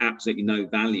 There is absolutely no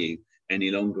value any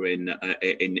longer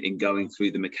in going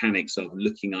through the mechanics of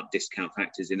looking up discount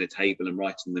factors in a table and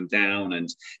writing them down and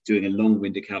doing a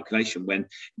long-winded calculation. When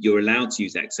you're allowed to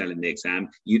use Excel in the exam,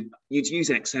 you'd use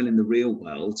Excel in the real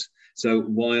world. So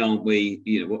why aren't we,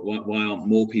 why aren't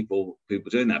more people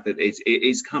doing that? But it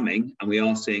is coming, and we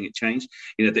are seeing it change.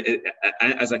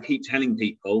 As I keep telling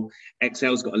people,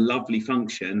 Excel's got a lovely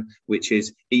function which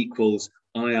is equals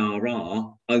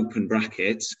IRR, open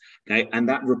brackets, okay, and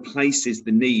that replaces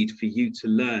the need for you to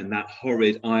learn that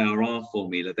horrid IRR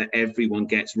formula that everyone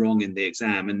gets wrong in the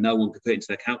exam and no one can put into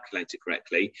their calculator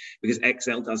correctly, because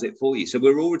Excel does it for you. So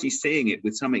we're already seeing it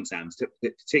with some exams,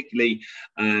 particularly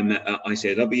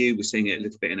ICAW. We're seeing it a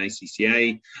little bit in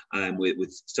ACCA,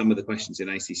 with some of the questions in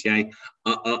ACCA.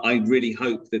 I really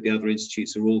hope that the other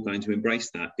institutes are all going to embrace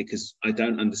that, because I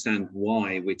don't understand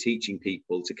why we're teaching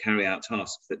people to carry out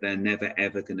tasks that they're never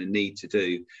ever going to need to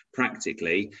do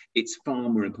practically. It's far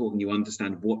more important you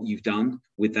understand what you've done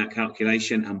with that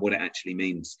calculation and what it actually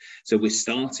means. So we're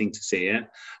starting to see it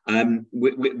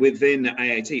within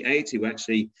AAT. AAT were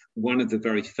actually one of the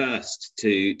very first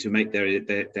to make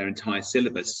their entire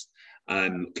syllabus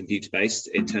computer-based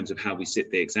in terms of how we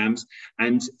sit the exams,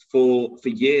 and for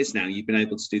years now you've been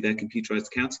able to do their computerized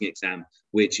accounting exam,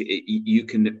 which you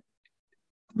can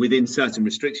within certain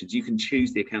restrictions, you can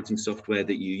choose the accounting software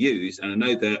that you use. And I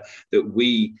know that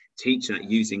we teach that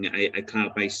using a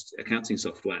cloud-based accounting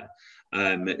software.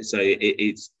 So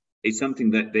it's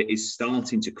something that is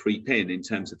starting to creep in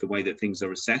terms of the way that things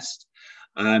are assessed.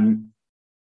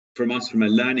 From a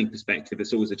learning perspective,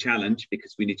 it's always a challenge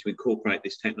because we need to incorporate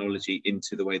this technology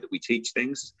into the way that we teach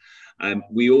things.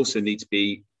 We also need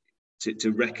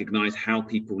to recognize how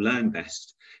people learn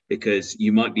best, because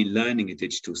you might be learning a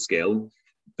digital skill,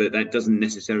 but that doesn't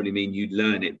necessarily mean you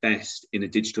learn it best in a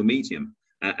digital medium.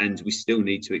 And we still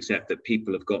need to accept that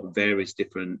people have got various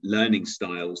different learning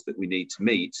styles that we need to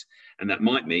meet. And that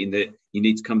might mean that you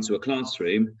need to come to a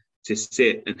classroom to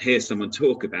sit and hear someone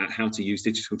talk about how to use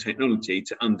digital technology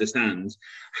to understand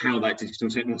how that digital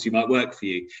technology might work for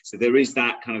you. So there is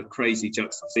that kind of crazy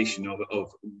juxtaposition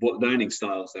of what learning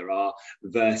styles there are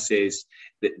versus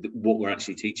what we're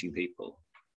actually teaching people.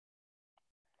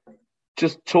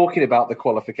 Just talking about the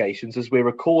qualifications, as we're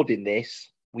recording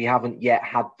this, we haven't yet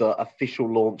had the official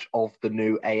launch of the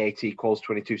new AAT Quals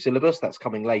 22 syllabus. That's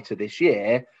coming later this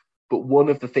year. But one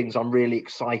of the things I'm really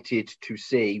excited to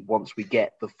see once we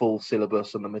get the full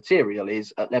syllabus and the material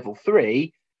is at level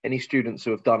 3, any students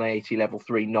who have done AAT level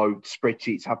 3 know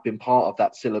spreadsheets have been part of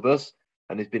that syllabus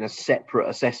and there's been a separate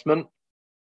assessment.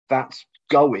 That's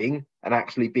going and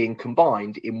actually being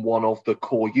combined in one of the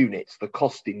core units. The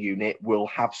costing unit will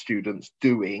have students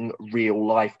doing real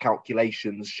life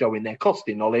calculations, showing their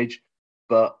costing knowledge,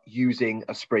 but using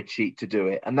a spreadsheet to do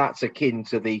it. And that's akin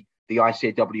to the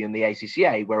ICAW and the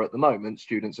ACCA, where at the moment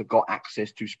students have got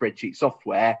access to spreadsheet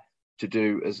software to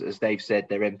do, as Dave said,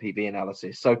 their MPV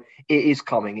analysis. So it is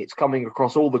coming. It's coming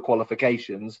across all the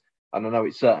qualifications. And I know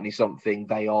it's certainly something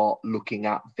they are looking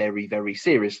at very, very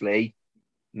seriously,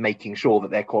 making sure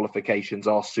that their qualifications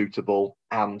are suitable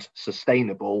and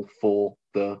sustainable for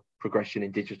the progression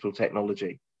in digital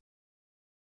technology.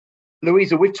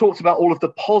 Louisa, we've talked about all of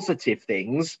the positive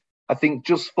things. I think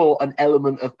just for an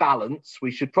element of balance,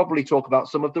 we should probably talk about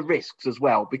some of the risks as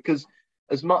well, because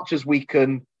as much as we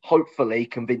can hopefully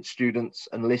convince students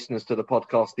and listeners to the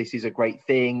podcast this is a great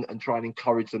thing and try and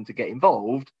encourage them to get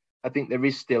involved, I think there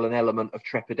is still an element of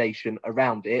trepidation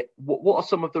around it. What are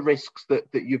some of the risks that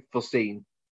you've foreseen?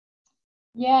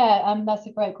 Yeah, that's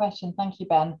a great question. Thank you,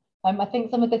 Ben. I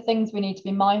think some of the things we need to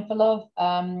be mindful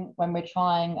of when we're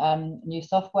trying new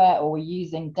software or we're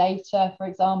using data, for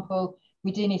example,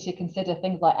 we do need to consider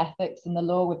things like ethics in the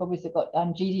law. We've obviously got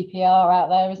GDPR out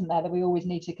there, isn't there, that we always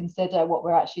need to consider what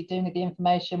we're actually doing with the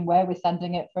information, where we're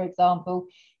sending it, for example.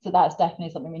 So that's definitely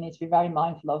something we need to be very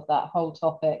mindful of, that whole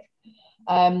topic.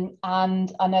 And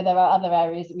I know there are other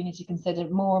areas that we need to consider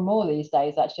more and more these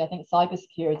days. Actually, I think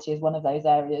cybersecurity is one of those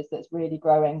areas that's really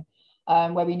growing,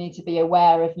 where we need to be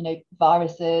aware of,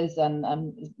 viruses and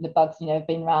the bugs, have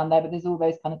been around there, but there's all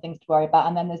those kind of things to worry about.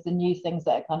 And then there's the new things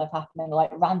that are kind of happening, like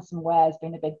ransomware has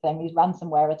been a big thing, these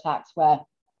ransomware attacks where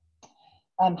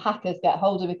hackers get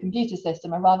hold of a computer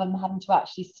system, and rather than having to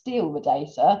actually steal the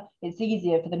data, it's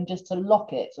easier for them just to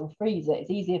lock it or freeze it.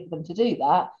 It's easier for them to do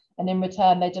that. And in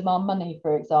return, they demand money,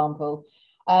 for example.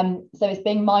 So it's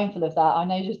being mindful of that. I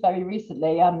know just very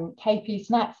recently, KP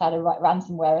Snacks had a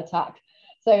ransomware attack.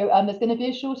 So there's going to be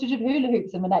a shortage of hula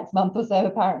hoops in the next month or so,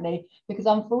 apparently, because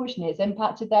unfortunately it's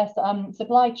impacted their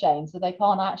supply chain. So they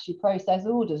can't actually process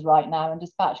orders right now and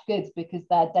dispatch goods because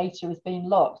their data has been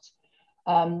locked.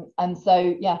 And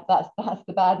so, yeah, that's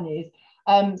the bad news.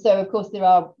 So of course there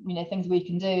are things we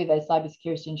can do. There's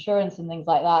cybersecurity insurance and things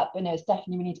like that, but it's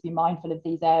definitely we need to be mindful of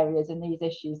these areas and these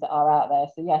issues that are out there.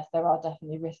 So yes, there are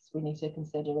definitely risks we need to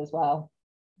consider as well.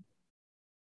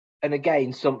 And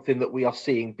again, something that we are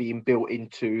seeing being built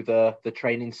into the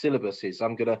training syllabuses.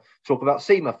 I'm going to talk about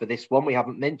CIMA for this one. We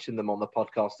haven't mentioned them on the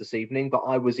podcast this evening, but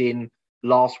I was in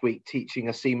last week teaching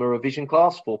a CIMA revision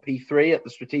class for P3 at the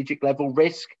strategic level,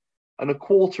 risk. And a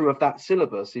quarter of that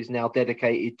syllabus is now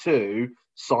dedicated to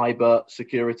cyber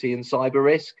security and cyber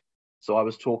risk. So I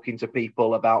was talking to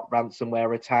people about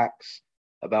ransomware attacks,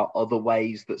 about other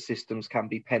ways that systems can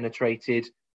be penetrated.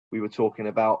 We were talking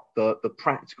about the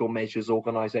practical measures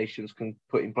organizations can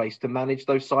put in place to manage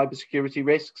those cybersecurity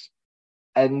risks.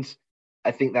 And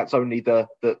I think that's only the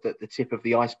tip of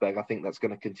the iceberg. I think that's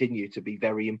going to continue to be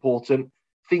very important.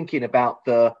 Thinking about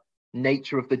the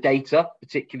nature of the data,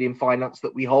 particularly in finance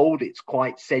that we hold, it's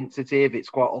quite sensitive. It's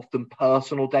quite often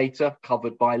personal data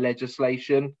covered by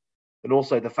legislation. And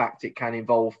also the fact it can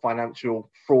involve financial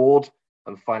fraud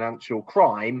and financial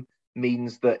crime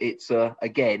means that it's,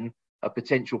 again, a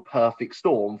potential perfect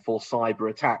storm for cyber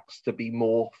attacks to be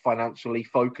more financially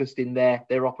focused in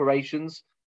their operations.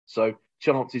 So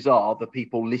chances are the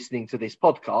people listening to this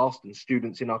podcast and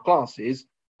students in our classes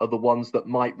are the ones that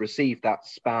might receive that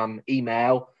spam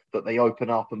email that they open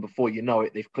up, and before you know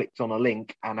it, they've clicked on a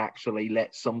link and actually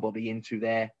let somebody into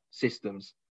their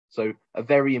systems. So a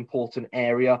very important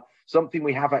area, something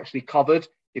we have actually covered.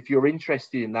 If you're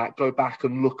interested in that, go back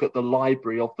and look at the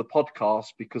library of the podcast,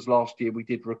 because last year we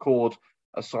did record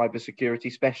a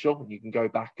cybersecurity special, and you can go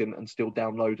back and still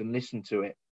download and listen to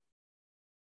it.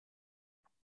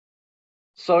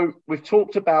 So we've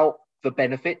talked about the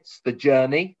benefits, the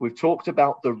journey, we've talked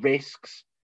about the risks.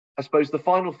 I suppose the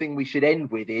final thing we should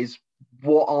end with is,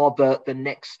 what are the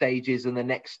next stages and the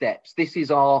next steps? This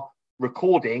is our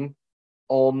recording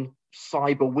on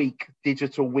Cyber Week,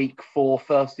 Digital Week for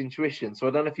First Intuition. So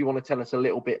I don't know if you want to tell us a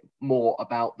little bit more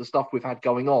about the stuff we've had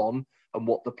going on and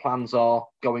what the plans are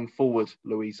going forward,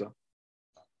 Louisa.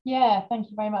 Yeah, thank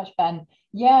you very much, Ben.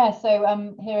 Yeah,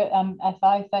 so here at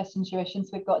FI, First Intuition,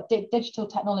 so we've got Digital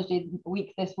Technology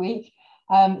Week this week.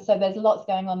 So there's lots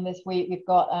going on this week. We've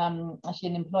got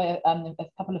actually a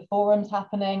couple of forums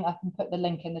happening. I can put the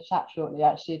link in the chat shortly,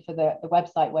 actually, for the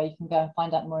website where you can go and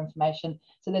find out more information.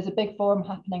 So there's a big forum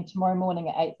happening tomorrow morning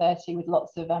at 8:30 with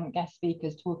lots of guest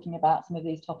speakers talking about some of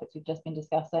these topics we've just been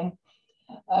discussing.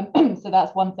 So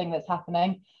that's one thing that's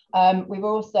happening. We're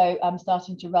also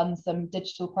starting to run some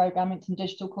digital programming, some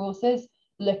digital courses,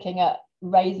 looking at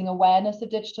raising awareness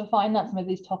of digital finance, some of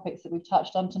these topics that we've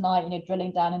touched on tonight,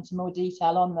 drilling down into more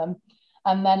detail on them,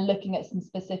 and then looking at some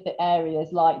specific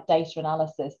areas like data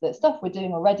analysis, that stuff we're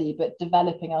doing already, but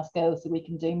developing our skills so we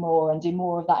can do more and do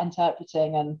more of that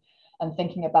interpreting and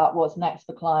thinking about what's next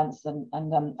for clients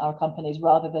and our companies,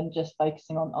 rather than just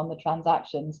focusing on the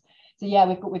transactions. So yeah,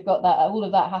 we've got that, all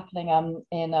of that happening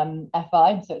in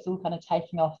FI. So it's all kind of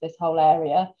taking off this whole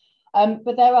area.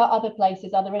 But there are other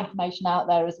places, other information out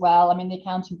there as well. I mean, the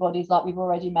accounting bodies, like we've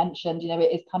already mentioned,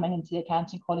 it is coming into the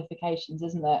accounting qualifications,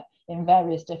 isn't it, in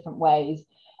various different ways.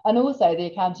 And also the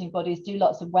accounting bodies do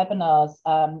lots of webinars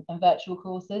and virtual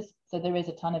courses. So there is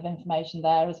a ton of information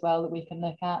there as well that we can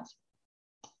look at.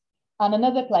 And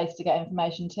another place to get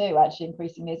information too, actually,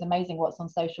 increasingly, is amazing what's on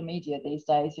social media these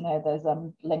days. There's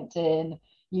LinkedIn,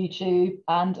 YouTube,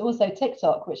 and also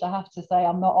TikTok, which I have to say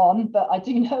I'm not on, but I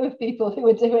do know of people who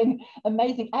are doing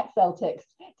amazing Excel tips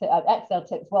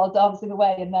while dancing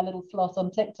away in their little slot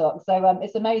on TikTok. So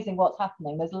it's amazing what's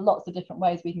happening. There's lots of different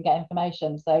ways we can get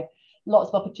information. So lots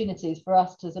of opportunities for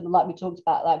us to sort of, like we talked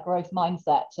about, that growth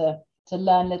mindset, to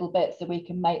learn little bits so we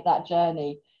can make that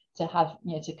journey, to have,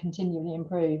 to continually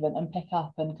improve and pick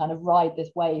up and kind of ride this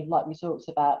wave like we talked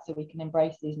about, so we can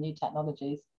embrace these new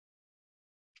technologies.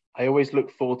 I always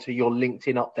look forward to your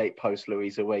LinkedIn update post,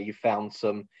 Louisa, where you found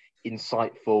some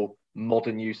insightful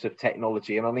modern use of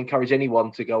technology. And I'd encourage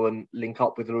anyone to go and link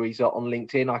up with Louisa on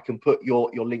LinkedIn. I can put your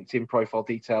LinkedIn profile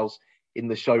details in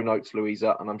the show notes,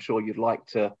 Louisa, and I'm sure you'd like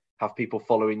to have people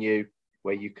following you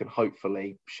where you can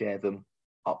hopefully share them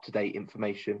up-to-date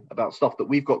information about stuff that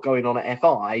we've got going on at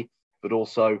FI, but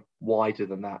also wider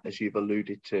than that, as you've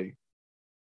alluded to.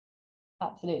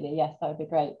 Absolutely, yes, that would be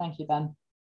great. Thank you, Ben.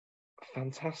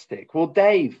 Fantastic. Well,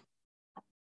 Dave,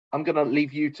 I'm going to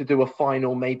leave you to do a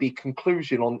final, maybe,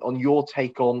 conclusion on your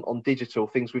take on digital,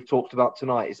 things we've talked about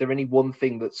tonight. Is there any one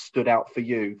thing that stood out for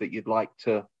you that you'd like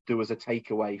to do as a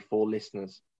takeaway for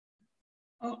listeners?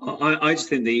 I just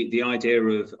think the idea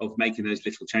of making those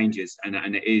little changes,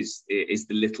 and it is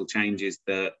the little changes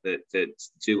that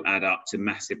do add up to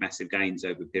massive gains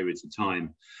over periods of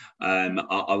time.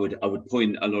 I would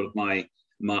point a lot of my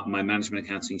management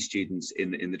accounting students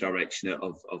in the direction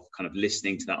of kind of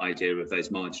listening to that idea of those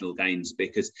marginal gains,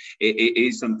 because it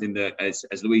is something that, as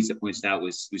Louisa pointed out,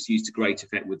 was used to great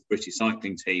effect with the British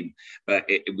cycling team, but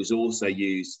it was also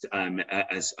used,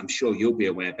 as I'm sure you'll be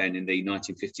aware, Ben, in the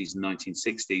 1950s and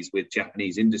 1960s with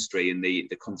Japanese industry and the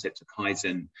concept of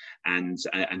Kaizen and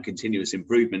continuous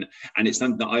improvement. And it's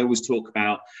something that I always talk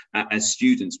about as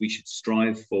students. We should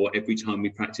strive for, every time we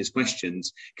practice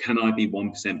questions, can I be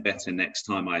 1% better next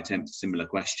time I attempt a similar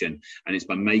question? And it's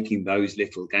by making those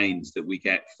little gains that we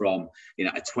get from a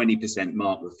 20%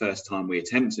 mark the first time we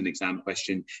attempt an exam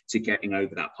question to getting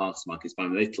over that pass mark. It's by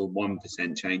little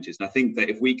 1% changes. And I think that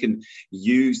if we can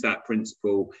use that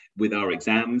principle with our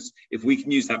exams, if we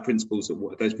can use those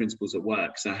principles at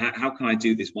work, so how can I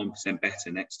do this 1%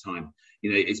 better next time?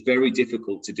 It's very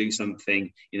difficult to do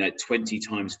something 20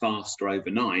 times faster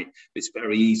overnight, but it's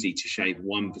very easy to shave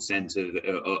 1%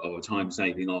 of a time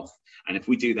saving off. And if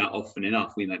we do that often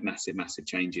enough, we make massive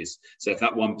changes. So if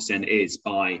that 1% is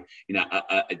by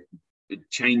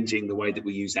changing the way that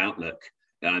we use Outlook,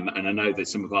 and I know that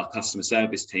some of our customer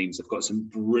service teams have got some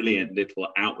brilliant little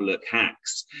Outlook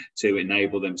hacks to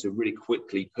enable them to really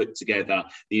quickly put together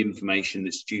the information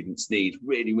that students need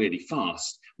really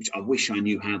fast, which I wish I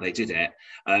knew how they did it,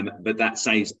 but that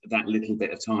saves that little bit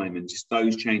of time. And just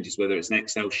those changes, whether it's an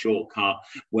Excel shortcut,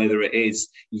 whether it is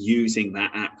using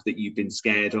that app that you've been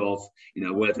scared of,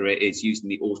 whether it is using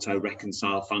the auto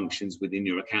reconcile functions within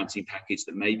your accounting package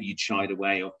that maybe you'd shied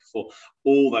away of before,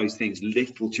 all those things,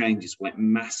 little changes make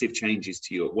massive changes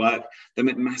to your work. They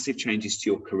make massive changes to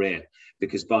your career,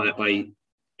 because by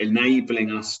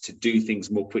enabling us to do things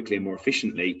more quickly and more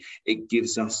efficiently, it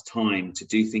gives us time to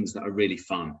do things that are really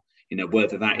fun.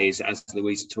 Whether that is, as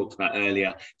Louisa talked about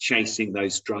earlier, chasing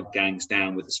those drug gangs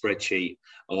down with a spreadsheet,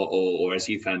 or as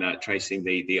you found out, tracing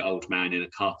the old man in a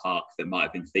car park that might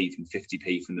have been thieving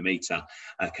 50p from the meter.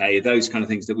 Okay, those kind of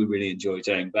things that we really enjoy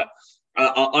doing. But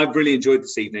I've really enjoyed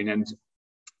this evening, and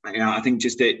I think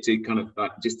just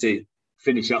to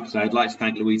finish up today, I'd like to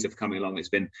thank Louisa for coming along. It's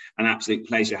been an absolute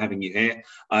pleasure having you here.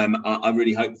 I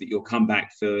really hope that you'll come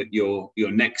back for your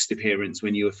next appearance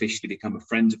when you officially become a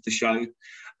friend of the show.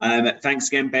 Thanks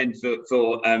again, Ben,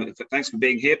 thanks for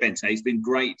being here, Ben. It's been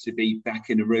great to be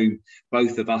back in the room,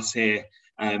 both of us here.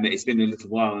 It's been a little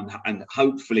while, and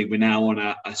hopefully we're now on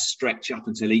a stretch up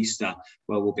until Easter,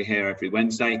 where we'll be here every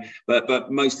Wednesday.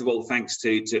 But most of all, thanks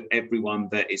to everyone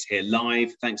that is here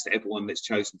live. Thanks to everyone that's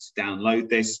chosen to download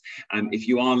this. If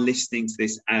you are listening to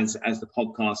this as the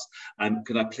podcast,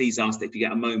 could I please ask that if you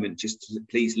get a moment, just to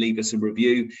please leave us a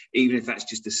review, even if that's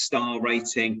just a star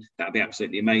rating, that would be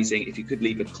absolutely amazing. If you could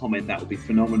leave a comment, that would be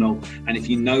phenomenal. And if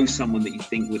you know someone that you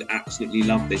think would absolutely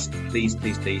love this, please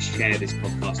share this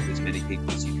podcast with as many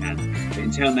people as you can. But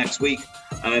until next week,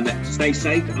 stay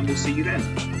safe, and we'll see you then.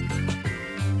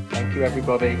 Thank you,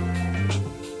 everybody.